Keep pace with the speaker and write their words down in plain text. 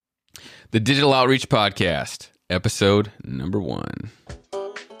The Digital Outreach Podcast, episode number 1.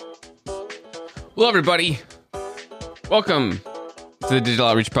 Hello, everybody. Welcome to the Digital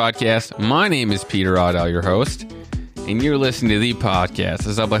Outreach Podcast. My name is Peter Audell, your host, and you're listening to the podcast.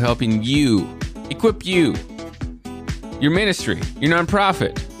 It's all about helping you, equip you, your ministry, your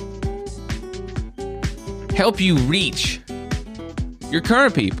nonprofit, help you reach your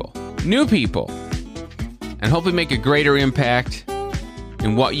current people, new people, and hopefully make a greater impact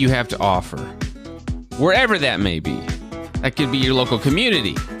in what you have to offer, wherever that may be. That could be your local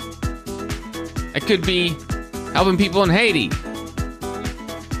community. That could be helping people in Haiti,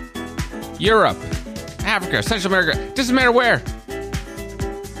 Europe, Africa, Central America, doesn't matter where.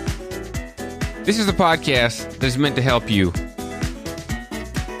 This is the podcast that is meant to help you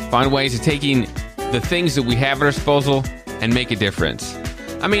find ways of taking the things that we have at our disposal and make a difference.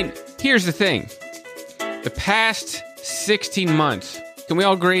 I mean, here's the thing. The past 16 months, can we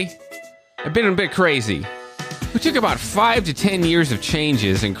all agree, have been a bit crazy. We took about 5 to 10 years of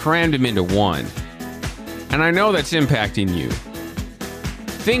changes and crammed them into one. And I know that's impacting you.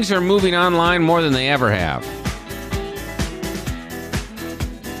 Things are moving online more than they ever have.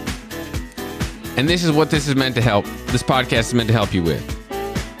 And this is what this is meant to help. This podcast is meant to help you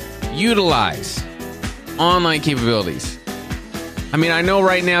with. Utilize online capabilities. I mean, I know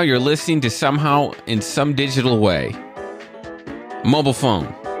right now you're listening to somehow in some digital way. A mobile phone,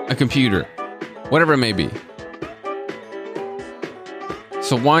 a computer, whatever it may be.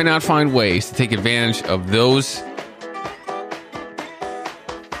 So why not find ways to take advantage of those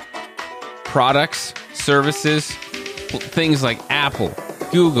products, services, things like Apple,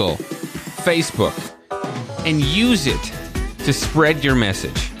 Google, Facebook, and use it to spread your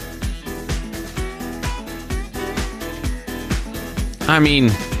message. I mean,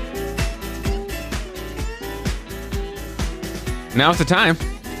 now's the time.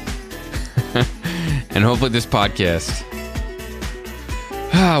 And hopefully this podcast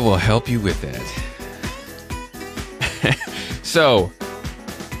will help you with that. So,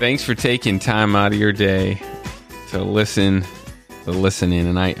 thanks for taking time out of your day to listen in.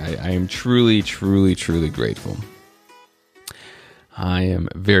 And I am truly, truly, truly grateful. I am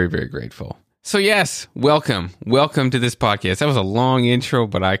very, very grateful. So yes, welcome to this podcast. That was a long intro,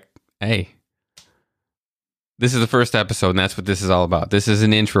 but this is the first episode, and that's what this is all about. This is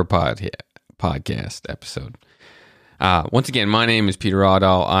an intro podcast episode. Once again, my name is Peter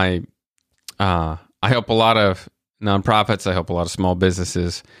Audell. I help a lot of nonprofits. I help a lot of small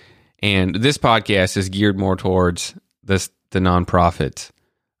businesses, and this podcast is geared more towards the nonprofits,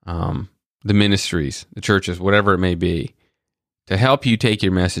 the ministries, the churches, whatever it may be, to help you take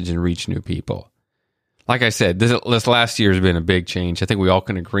your message and reach new people. Like I said, this last year has been a big change. I think we all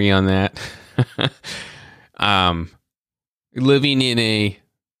can agree on that. Living in a,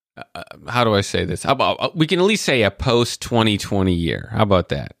 how do I say this? How about, we can at least say a post-2020 year. How about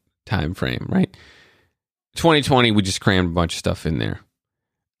that time frame, right? 2020, we just crammed a bunch of stuff in there.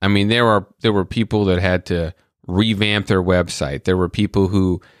 I mean, there were people that had to revamp their website. There were people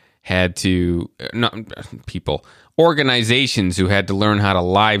who had to, organizations who had to learn how to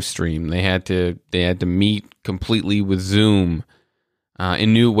live stream. They had to meet completely with Zoom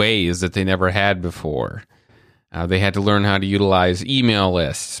in new ways that they never had before. They had to learn how to utilize email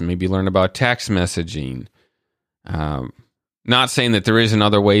lists, maybe learn about text messaging. Not saying that there isn't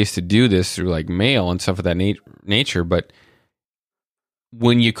other ways to do this through like mail and stuff of that nature, but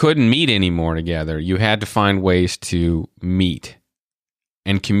when you couldn't meet anymore together, you had to find ways to meet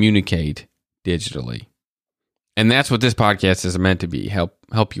and communicate digitally. And that's what this podcast is meant to be,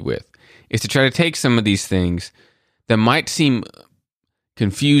 help you with, is to try to take some of these things that might seem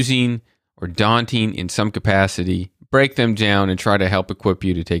confusing or daunting in some capacity, break them down, and try to help equip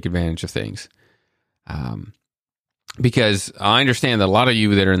you to take advantage of things. Because I understand that a lot of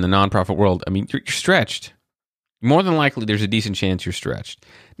you that are in the nonprofit world, I mean, you're stretched. More than likely, there's a decent chance you're stretched.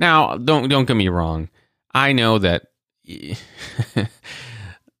 Now, don't get me wrong. I know that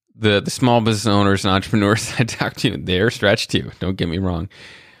the small business owners and entrepreneurs I talk to, they're stretched too. Don't get me wrong.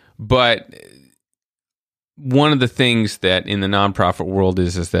 But one of the things that in the nonprofit world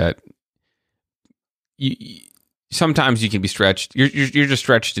is that sometimes you can be stretched. You're just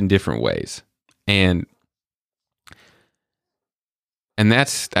stretched in different ways, and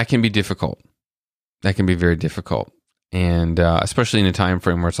that can be difficult. That can be very difficult, and especially in a time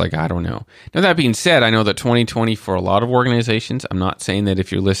frame where it's like, I don't know. Now, that being said, I know that 2020 for a lot of organizations, I'm not saying that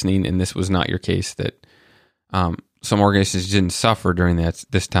if you're listening and this was not your case, that some organizations didn't suffer during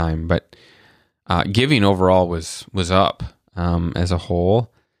this time, but giving overall was up as a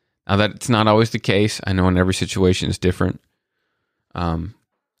whole. Now, that's not always the case. I know in every situation is different.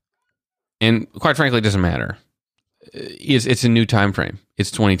 And quite frankly, it doesn't matter. It's a new time frame.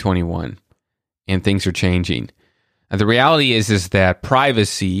 It's 2021, and things are changing. And the reality is that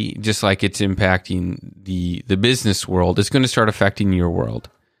privacy, just like it's impacting the business world, is going to start affecting your world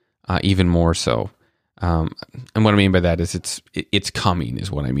even more so. And what I mean by that is it's coming, is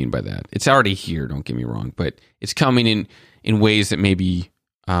what I mean by that. It's already here, don't get me wrong, but it's coming in ways that maybe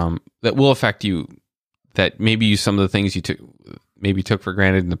that will affect you, that maybe some of the things you took for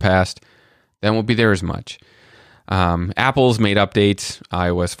granted in the past, that won't be there as much. Apple's made updates,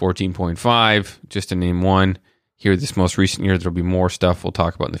 iOS 14.5, just to name one. Here, this most recent year, there'll be more stuff we'll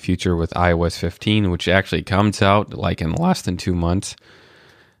talk about in the future with iOS 15, which actually comes out like in less than 2 months.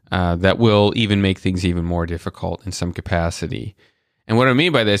 That will even make things even more difficult in some capacity. And what I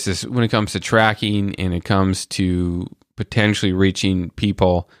mean by this is when it comes to tracking and it comes to potentially reaching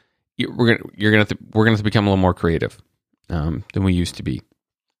people, we're gonna have to become a little more creative than we used to be.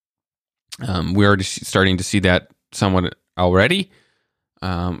 We're already starting to see that somewhat already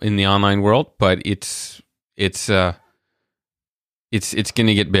in the online world, but it's going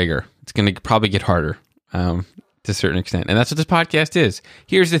to get bigger. It's going to probably get harder to a certain extent, and that's what this podcast is.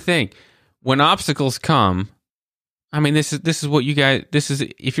 Here's the thing: when obstacles come, I mean, this is what you guys. This is,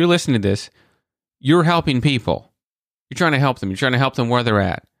 if you're listening to this, you're helping people. You're trying to help them. You're trying to help them where they're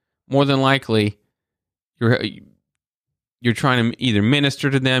at. More than likely, you're trying to either minister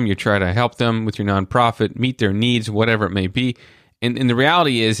to them, you're trying to help them with your nonprofit, meet their needs, whatever it may be. And the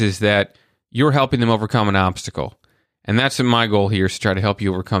reality is that you're helping them overcome an obstacle. And that's my goal here, is to try to help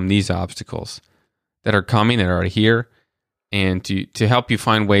you overcome these obstacles that are coming, that are already here, and to help you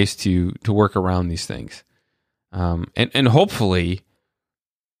find ways to work around these things. And hopefully,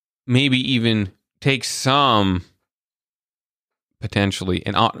 maybe even take some, potentially,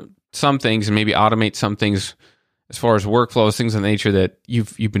 and some things, and maybe automate some things as far as workflows, things of the nature that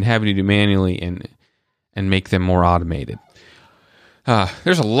you've been having to do manually, and make them more automated.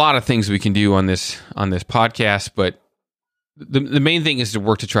 There's a lot of things we can do on this podcast, but the main thing is to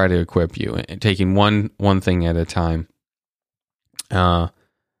work to try to equip you, and taking one thing at a time.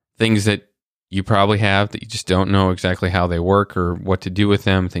 Things that you probably have that you just don't know exactly how they work or what to do with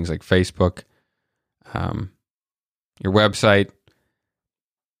them. Things like Facebook, your website,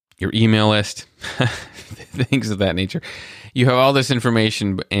 your email list, things of that nature. You have all this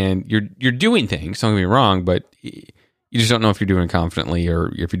information, and you're doing things. Don't get me wrong, but you just don't know if you're doing it confidently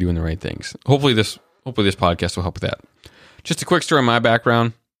or if you're doing the right things. Hopefully this podcast will help with that. Just a quick story on my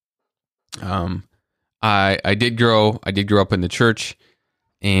background. I did grow up in the church,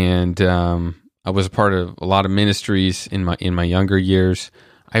 and I was a part of a lot of ministries in my younger years.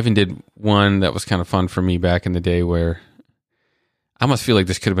 I even did one that was kind of fun for me back in the day, where I almost feel like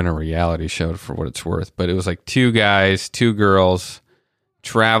this could have been a reality show for what it's worth, but it was like 2 guys, 2 girls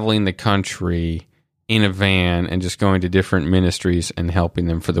traveling the country in a van and just going to different ministries and helping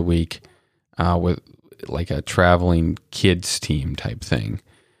them for the week with like a traveling kids team type thing.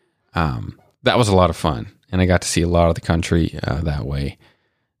 That was a lot of fun, and I got to see a lot of the country that way.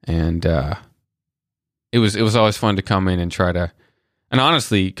 And it was always fun to come in and try to, and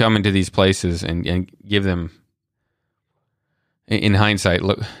honestly, come into these places and give them, in hindsight,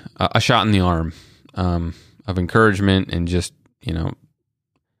 look, a shot in the arm of encouragement, and just,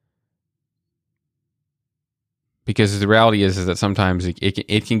 because the reality is that sometimes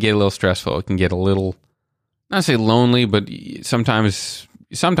it can get a little stressful. It can get a little, not say lonely, but sometimes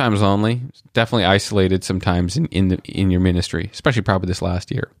lonely. Definitely isolated sometimes in your ministry, especially probably this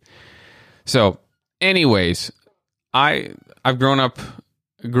last year. So, anyways, I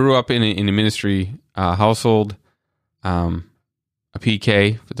grew up in a ministry household. A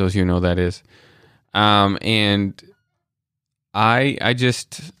PK, for those of you who know that is. And I've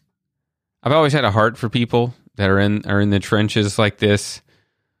always had a heart for people that are in the trenches like this.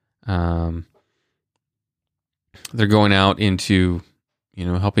 They're going out into,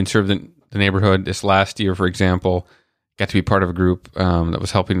 helping serve the neighborhood. This last year, for example, got to be part of a group that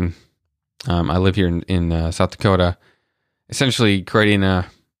was helping. I live here in South Dakota, essentially creating it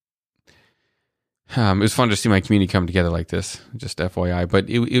was fun to see my community come together like this, just FYI. But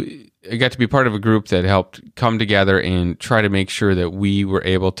I got to be part of a group that helped come together and try to make sure that we were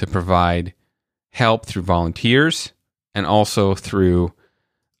able to provide help through volunteers, and also through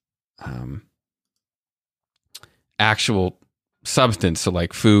actual substance, so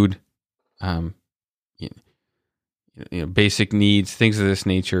like food, basic needs, things of this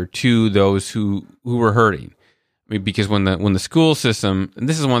nature, to those who were hurting. I mean, because when the school system, and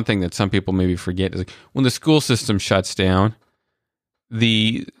this is one thing that some people maybe forget, is like when the school system shuts down,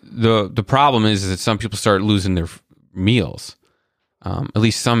 the problem is that some people start losing their meals, at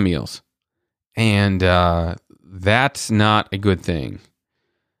least some meals. And that's not a good thing.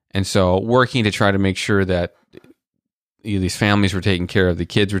 And so working to try to make sure that these families were taken care of, the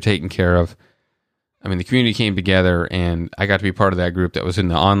kids were taken care of. I mean, the community came together, and I got to be part of that group that was in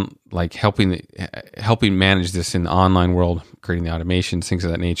the helping manage this in the online world, creating the automations, things of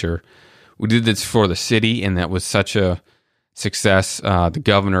that nature. We did this for the city, and that was such a success. The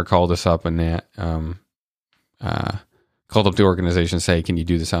governor called us up and called up the organization to say, "Can you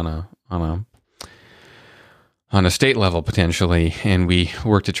do this on a state level potentially?" And we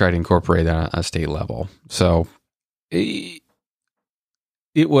worked to try to incorporate that on a state level. So it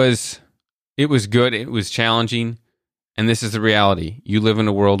was good. It was challenging, and this is the reality. You live in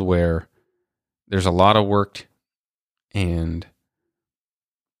a world where there's a lot of work, and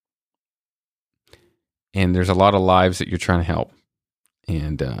there's a lot of lives that you're trying to help,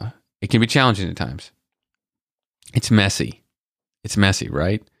 and it can be challenging at times. It's messy. It's messy,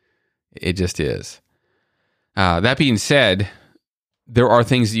 right? It just is. That being said, there are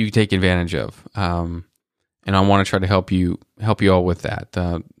things that you can take advantage of, and I want to try to help you all with that.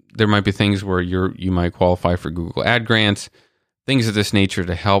 There might be things where you might qualify for Google Ad grants, things of this nature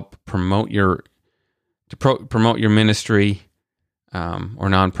to help promote your ministry or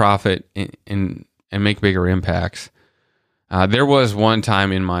nonprofit and make bigger impacts. There was one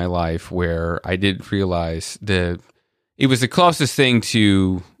time in my life where I did realize that it was the closest thing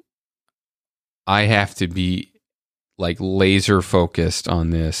to I have to be like laser focused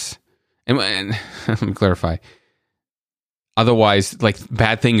on this. And let me clarify. Otherwise, like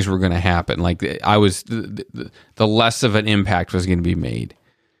bad things were going to happen. Like I was, the less of an impact was going to be made.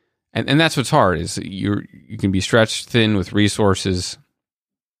 And that's what's hard is you can be stretched thin with resources.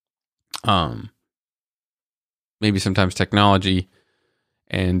 Maybe sometimes technology.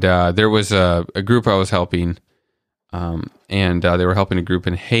 And there was a group I was helping, and they were helping a group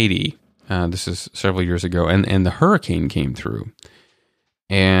in Haiti. This is several years ago, and the hurricane came through.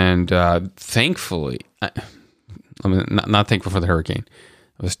 And thankfully, not thankful for the hurricane.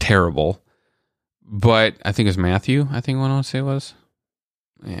 It was terrible. But I think it was Matthew, I think what I want to say was.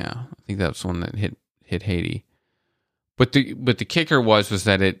 Yeah, I think that's the one that hit Haiti. But the kicker was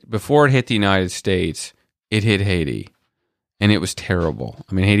that before it hit the United States, it hit Haiti. And it was terrible.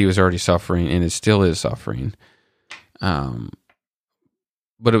 I mean, Haiti was already suffering, and it still is suffering.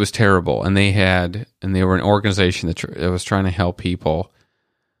 But it was terrible. And they were an organization that was trying to help people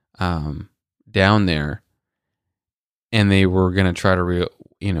down there. And they were going to try to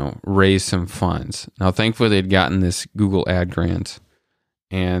raise some funds. Now, thankfully, they'd gotten this Google Ad grant.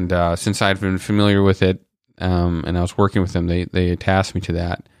 And since I'd been familiar with it, and I was working with them, they tasked me to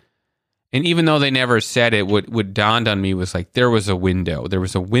that. And even though they never said it, what dawned on me was like there was a window. There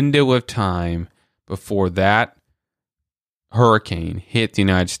was a window of time before that hurricane hit the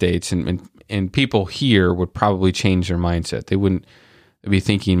United States, and people here would probably change their mindset. They wouldn't be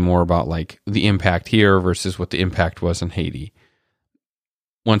thinking more about like the impact here versus what the impact was in Haiti.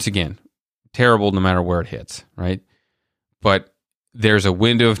 Once again, terrible no matter where it hits, right? But there's a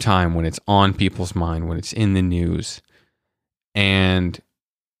window of time when it's on people's mind, when it's in the news, and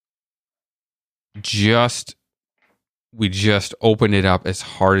we just opened it up as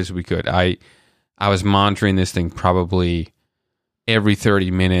hard as we could. I was monitoring this thing probably every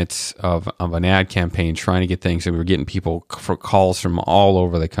 30 minutes of an ad campaign, trying to get things, and we were getting people for calls from all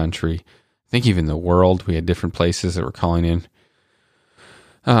over the country. I think even the world. We had different places that were calling in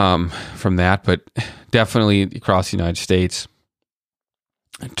from that, but definitely across the United States,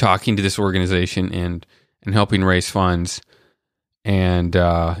 talking to this organization and helping raise funds. And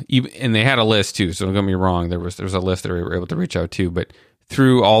they had a list too, so don't get me wrong. There was a list that we were able to reach out to, but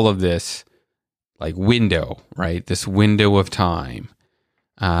through all of this, like window, right? This window of time.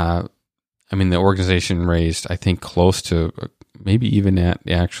 I mean, the organization raised, I think, close to maybe even at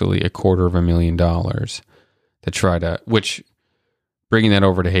actually $250,000 to try to, which bringing that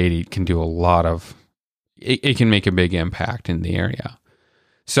over to Haiti can do a lot of. It can make a big impact in the area.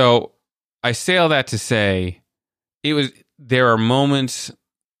 So I say all that to say, there are moments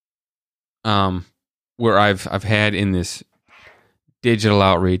where I've had in this digital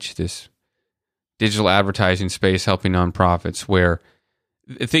outreach, this digital advertising space, helping nonprofits, where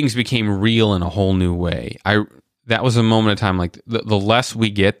things became real in a whole new way. That was a moment of time, like the less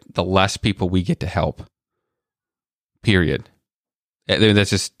we get, the less people we get to help. Period. That's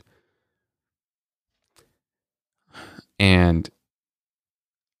just, and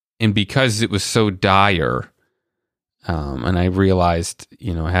because it was so dire. And I realized,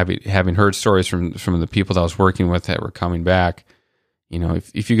 having heard stories from the people that I was working with that were coming back,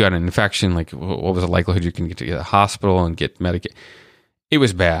 if you got an infection, like what was the likelihood you can get to the hospital and get medicated? It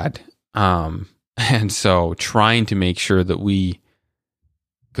was bad. And so trying to make sure that we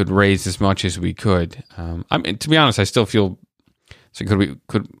could raise as much as we could. I mean, to be honest, I still feel, so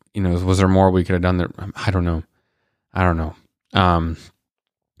was there more we could have done there? I don't know.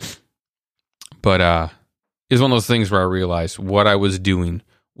 But it's one of those things where I realized what I was doing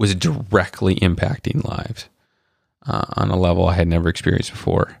was directly impacting lives on a level I had never experienced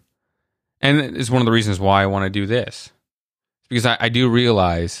before. And it's one of the reasons why I want to do this. Because I do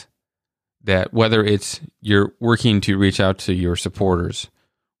realize that whether it's you're working to reach out to your supporters,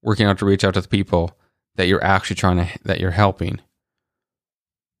 working out to reach out to the people that you're actually that you're helping,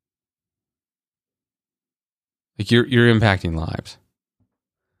 like you're impacting lives.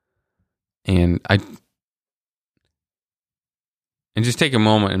 And just take a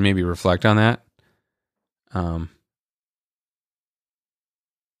moment and maybe reflect on that.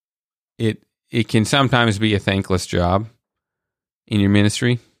 It can sometimes be a thankless job in your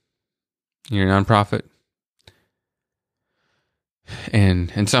ministry, in your nonprofit.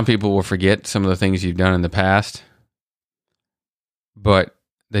 And some people will forget some of the things you've done in the past. But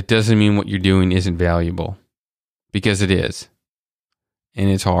that doesn't mean what you're doing isn't valuable, because it is. And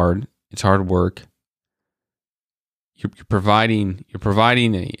it's hard. It's hard work. You're providing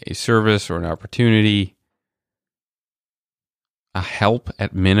a service or an opportunity, a help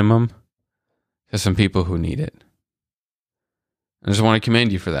at minimum to some people who need it. I just want to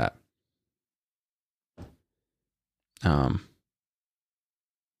commend you for that.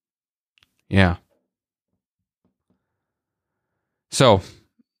 Yeah. So,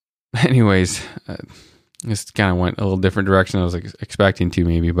 anyways, this kind of went a little different direction than I was expecting to,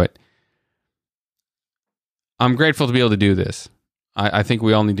 maybe, but I'm grateful to be able to do this. I think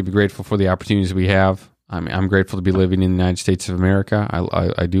we all need to be grateful for the opportunities we have. I'm grateful to be living in the United States of America.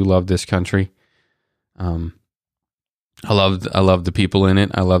 I do love this country. I love the people in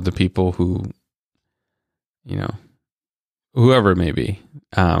it. I love the people who, whoever it may be,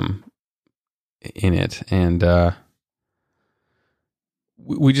 in it. And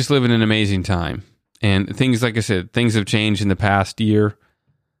we just live in an amazing time. And things, like I said, things have changed in the past year,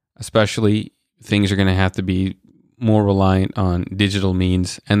 especially. Things are going to have to be more reliant on digital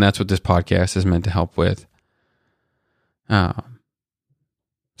means, and that's what this podcast is meant to help with.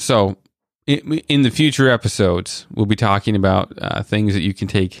 So, in the future episodes, we'll be talking about things that you can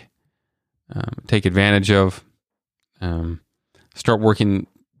take advantage of. Start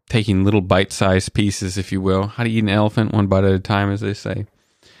taking little bite-sized pieces, if you will. How to eat an elephant one bite at a time, as they say.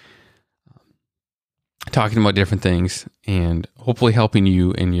 Talking about different things, and hopefully helping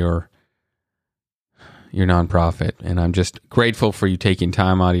you in your nonprofit. And I'm just grateful for you taking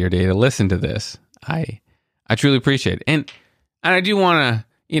time out of your day to listen to this. I truly appreciate it. And I do want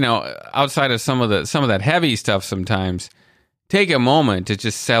to, outside of some of that heavy stuff sometimes, take a moment to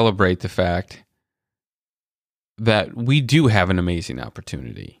just celebrate the fact that we do have an amazing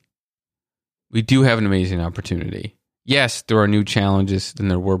opportunity. We do have an amazing opportunity. Yes, there are new challenges than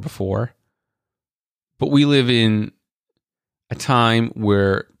there were before, but we live in a time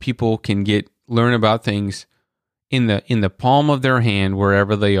where people can learn about things in the palm of their hand,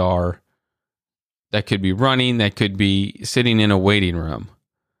 wherever they are. That could be running, that could be sitting in a waiting room.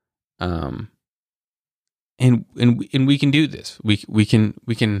 And we can do this. We can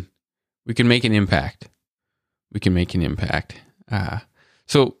make an impact. We can make an impact.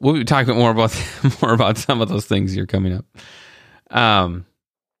 So we'll be talking more about some of those things here coming up.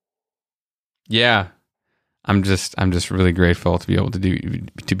 Yeah. I'm just really grateful to be able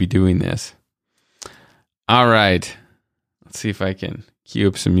to be doing this. All right. Let's see if I can cue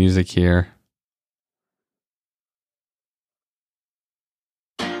up some music here.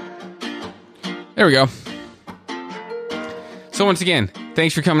 There we go. So once again,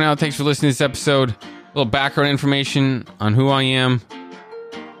 thanks for coming out. Thanks for listening to this episode. A little background information on who I am.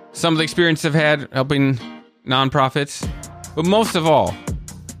 Some of the experience I've had helping nonprofits. But most of all,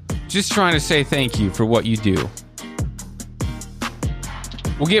 just trying to say thank you for what you do.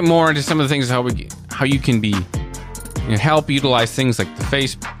 We'll get more into some of the things how you can be help utilize things like the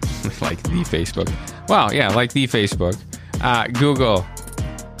Facebook. Wow, yeah, like the Facebook, Google,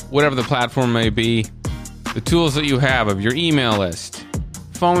 whatever the platform may be, the tools that you have of your email list,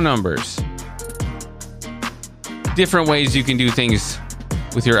 phone numbers, different ways you can do things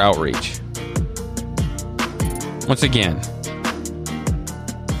with your outreach. Once again,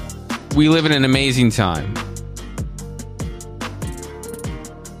 we live in an amazing time.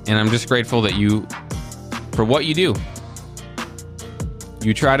 And I'm just grateful that for what you do.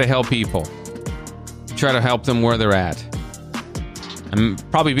 You try to help people. You try to help them where they're at. And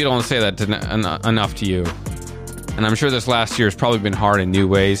probably people don't say that enough to you. And I'm sure this last year has probably been hard in new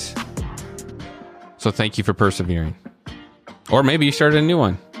ways. So thank you for persevering. Or maybe you started a new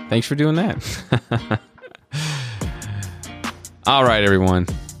one. Thanks for doing that. All right, everyone.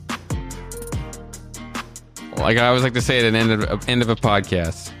 Like I always like to say at an end of a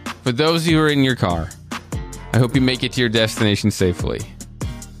podcast, for those of you who are in your car, I hope you make it to your destination safely.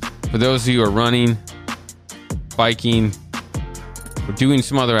 For those of you who are running, biking, or doing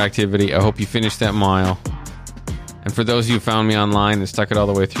some other activity, I hope you finish that mile. And for those of you who found me online and stuck it all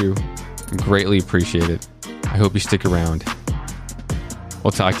the way through, I greatly appreciate it. I hope you stick around.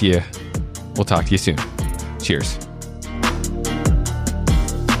 We'll talk to you soon. Cheers.